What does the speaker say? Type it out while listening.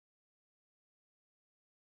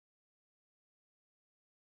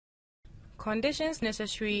Conditions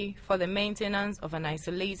necessary for the maintenance of an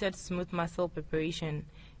isolated smooth muscle preparation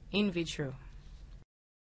in vitro.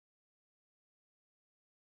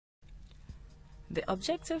 The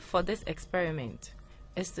objective for this experiment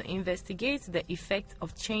is to investigate the effect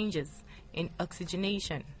of changes in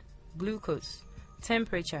oxygenation, glucose,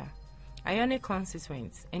 temperature, ionic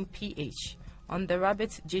constituents, and pH on the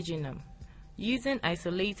rabbit's jejunum using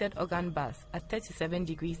isolated organ baths at 37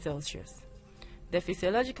 degrees Celsius. The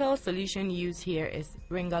physiological solution used here is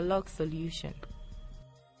Ringerloch solution.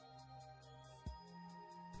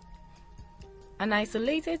 An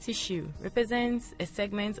isolated tissue represents a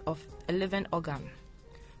segment of a living organ.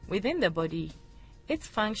 Within the body, its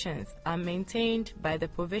functions are maintained by the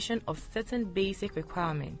provision of certain basic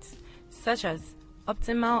requirements, such as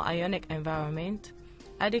optimal ionic environment,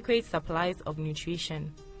 adequate supplies of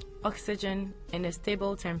nutrition, oxygen, and a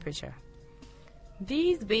stable temperature.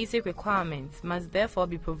 These basic requirements must therefore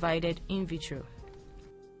be provided in vitro.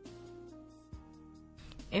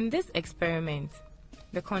 In this experiment,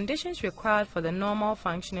 the conditions required for the normal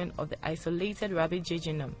functioning of the isolated rabbit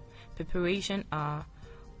jejunum preparation are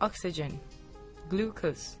oxygen,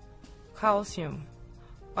 glucose, calcium,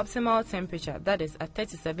 optimal temperature, that is at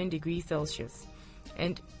 37 degrees Celsius,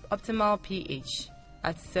 and optimal pH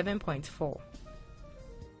at 7.4.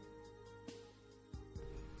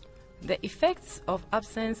 The effects of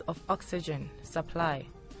absence of oxygen supply,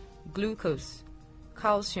 glucose,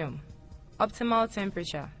 calcium, optimal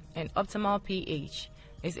temperature, and optimal pH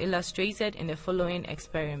is illustrated in the following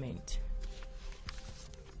experiment.